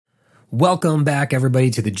Welcome back, everybody,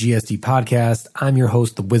 to the GSD podcast. I'm your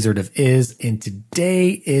host, the Wizard of Iz, and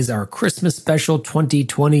today is our Christmas special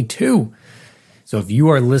 2022. So if you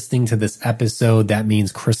are listening to this episode, that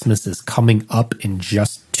means Christmas is coming up in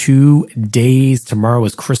just 2 days. Tomorrow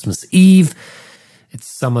is Christmas Eve. It's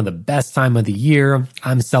some of the best time of the year.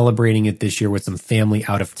 I'm celebrating it this year with some family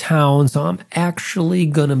out of town, so I'm actually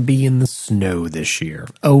going to be in the snow this year.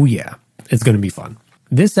 Oh yeah, it's going to be fun.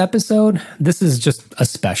 This episode, this is just a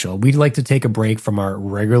special. We'd like to take a break from our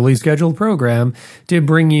regularly scheduled program to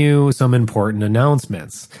bring you some important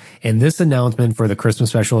announcements. And this announcement for the Christmas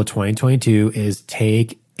special of 2022 is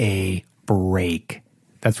take a break.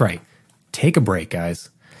 That's right. Take a break, guys.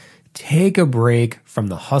 Take a break from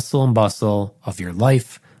the hustle and bustle of your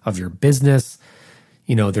life, of your business.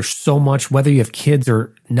 You know, there's so much, whether you have kids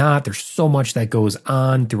or not, there's so much that goes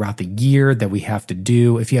on throughout the year that we have to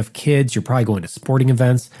do. If you have kids, you're probably going to sporting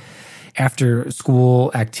events, after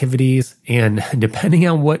school activities, and depending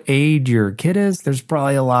on what age your kid is, there's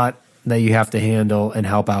probably a lot that you have to handle and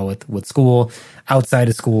help out with school, outside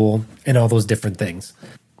of school, and all those different things.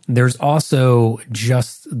 There's also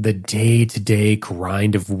just the day-to-day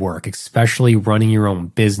grind of work, especially running your own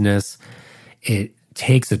business. It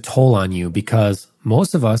takes a toll on you because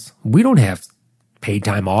most of us, we don't have paid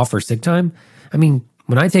time off or sick time. I mean,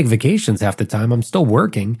 when I take vacations half the time, I'm still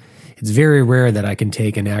working. It's very rare that I can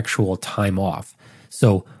take an actual time off.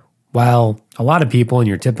 So while a lot of people in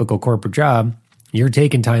your typical corporate job, you're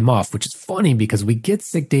taking time off, which is funny because we get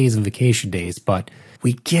sick days and vacation days, but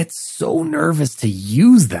we get so nervous to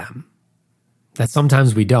use them that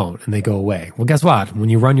sometimes we don't and they go away. Well, guess what? When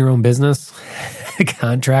you run your own business, a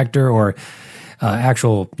contractor or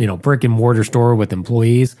actual, brick and mortar store with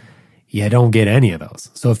employees, you don't get any of those.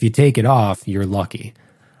 So if you take it off, you're lucky.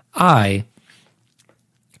 I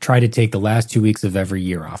try to take the last 2 weeks of every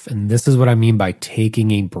year off. And this is what I mean by taking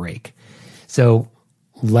a break. So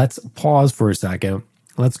let's pause for a second.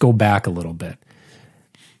 Let's go back a little bit.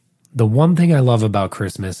 The one thing I love about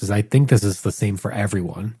Christmas is I think this is the same for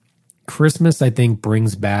everyone. Christmas, I think,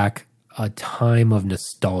 brings back a time of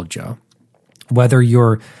nostalgia. Whether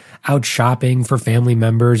you're out shopping for family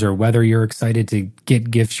members or whether you're excited to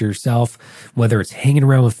get gifts yourself, whether it's hanging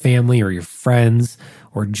around with family or your friends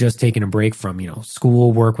or just taking a break from,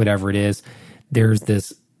 school, work, whatever it is, there's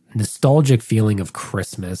this nostalgic feeling of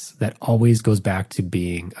Christmas that always goes back to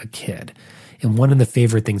being a kid. And one of the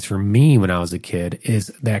favorite things for me when I was a kid is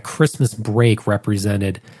that Christmas break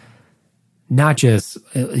represented not just,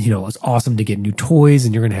 it's awesome to get new toys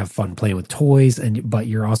and you're going to have fun playing with toys, but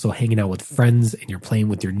you're also hanging out with friends and you're playing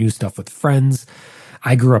with your new stuff with friends.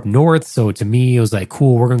 I grew up north, so to me, it was like,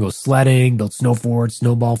 cool, we're going to go sledding, build snow forts,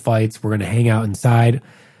 snowball fights. We're going to hang out inside,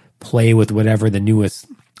 play with whatever the newest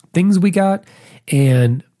things we got.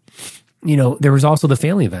 And there was also the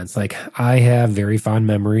family events. Like I have very fond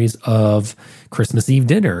memories of Christmas Eve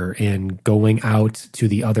dinner and going out to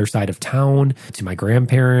the other side of town to my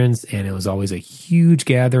grandparents. And it was always a huge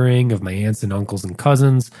gathering of my aunts and uncles and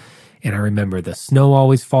cousins. And I remember the snow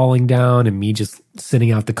always falling down and me just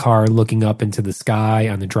sitting out the car, looking up into the sky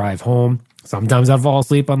on the drive home. Sometimes I'd fall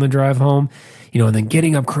asleep on the drive home, and then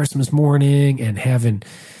getting up Christmas morning and having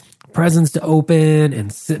presents to open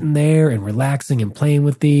and sitting there and relaxing and playing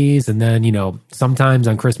with these. And then, sometimes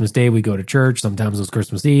on Christmas Day, we go to church. Sometimes it was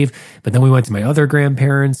Christmas Eve. But then we went to my other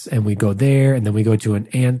grandparents and we go there. And then we go to an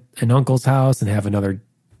aunt and uncle's house and have another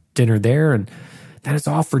dinner there. And then it's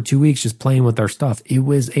off for 2 weeks just playing with our stuff. It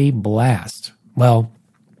was a blast. Well,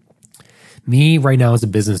 me right now as a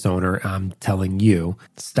business owner, I'm telling you,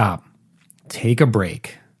 stop. Take a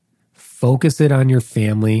break. Focus it on your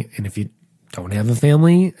family. And if you don't have a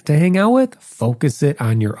family to hang out with, focus it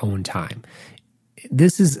on your own time.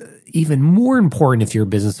 This is even more important if you're a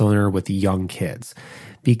business owner with young kids,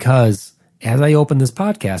 because as I opened this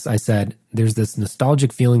podcast, I said there's this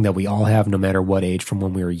nostalgic feeling that we all have no matter what age from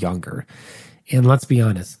when we were younger. And let's be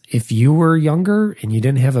honest, if you were younger and you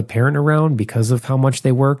didn't have a parent around because of how much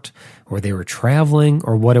they worked or they were traveling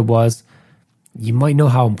or what it was, you might know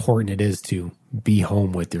how important it is to be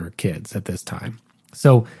home with your kids at this time.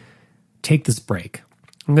 So take this break.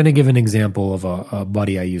 I'm going to give an example of a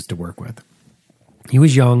buddy I used to work with. He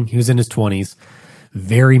was young. He was in his 20s,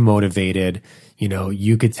 very motivated.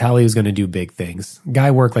 You could tell he was going to do big things.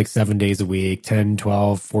 Guy worked like 7 days a week, 10,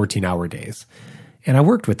 12, 14-hour days. And I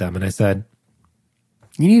worked with them and I said,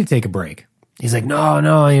 you need to take a break. He's like, no,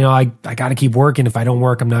 I got to keep working. If I don't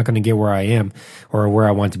work, I'm not going to get where I am or where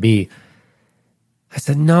I want to be. I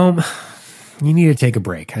said, no, you need to take a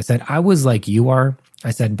break. I said, I was like you are. I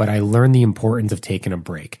said, but I learned the importance of taking a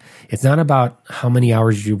break. It's not about how many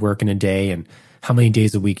hours you work in a day and how many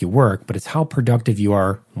days a week you work, but it's how productive you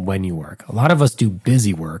are when you work. A lot of us do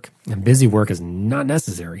busy work, and busy work is not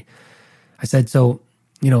necessary. I said, so,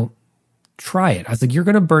 try it. I was like, you're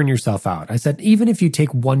going to burn yourself out. I said, even if you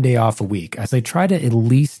take one day off a week, I said, try to at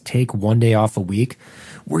least take one day off a week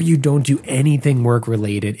where you don't do anything work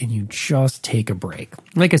related and you just take a break.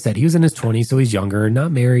 Like I said, he was in his 20s, so he's younger,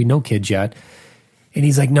 not married, no kids yet. And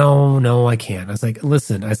he's like, no, I can't. I was like,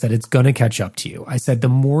 listen, I said, it's going to catch up to you. I said, the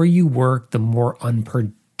more you work, the more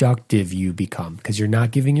unproductive you become because you're not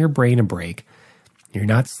giving your brain a break. You're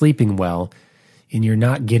not sleeping well and you're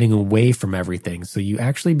not getting away from everything. So you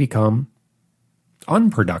actually become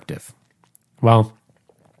unproductive. Well,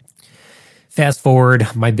 fast forward,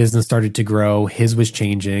 my business started to grow. His was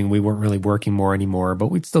changing. We weren't really working more anymore, but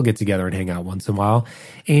we'd still get together and hang out once in a while.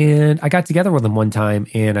 And I got together with him one time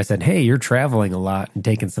and I said, hey, you're traveling a lot and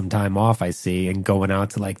taking some time off, I see, and going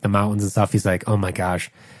out to like the mountains and stuff. He's like, oh my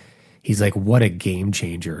gosh. He's like, what a game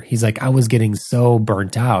changer. He's like, I was getting so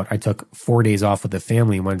burnt out. I took 4 days off with the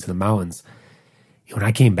family and went to the mountains. When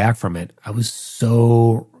I came back from it, I was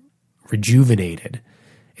so rejuvenated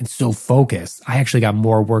and so focused. I actually got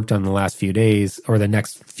more work done the last few days or the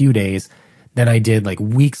next few days than I did like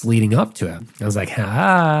weeks leading up to it. I was like,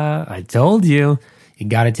 I told you, you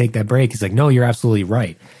got to take that break. He's like, no, you're absolutely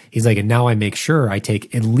right. He's like, and now I make sure I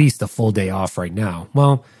take at least a full day off right now.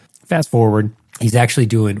 Well, fast forward, he's actually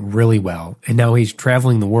doing really well. And now he's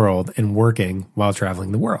traveling the world and working while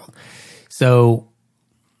traveling the world. So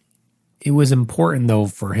it was important, though,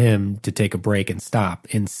 for him to take a break and stop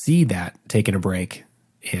and see that taking a break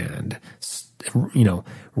and,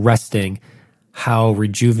 resting, how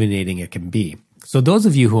rejuvenating it can be. So those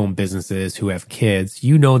of you who own businesses, who have kids,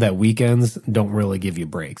 you know that weekends don't really give you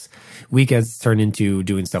breaks. Weekends turn into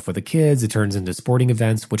doing stuff with the kids. It turns into sporting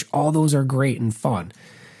events, which all those are great and fun.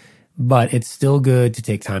 But it's still good to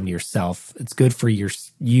take time to yourself. It's good for you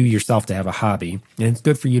yourself to have a hobby, and it's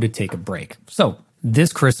good for you to take a break. So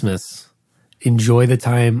this Christmas, enjoy the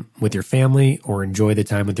time with your family or enjoy the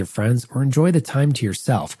time with your friends or enjoy the time to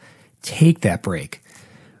yourself. Take that break.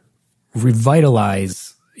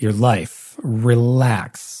 Revitalize your life.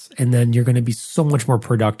 Relax. And then you're going to be so much more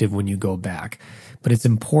productive when you go back. But it's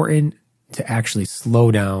important to actually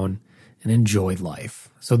slow down and enjoy life.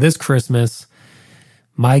 So this Christmas,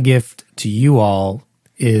 my gift to you all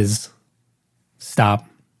is stop,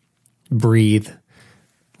 breathe,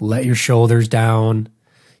 let your shoulders down,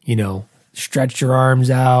 stretch your arms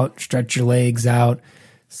out, stretch your legs out,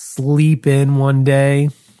 sleep in one day,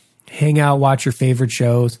 hang out, watch your favorite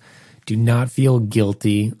shows. Do not feel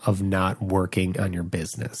guilty of not working on your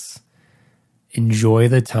business. Enjoy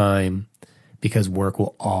the time because work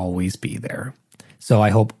will always be there. So I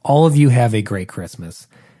hope all of you have a great Christmas.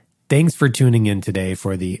 Thanks for tuning in today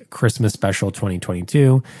for the Christmas special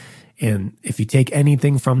 2022. And if you take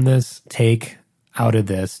anything from this, take out of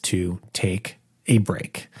this to take a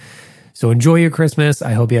break. So enjoy your Christmas.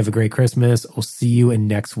 I hope you have a great Christmas. We'll see you in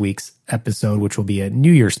next week's episode, which will be a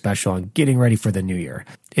New Year special on getting ready for the new year.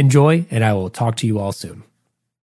 Enjoy, and I will talk to you all soon.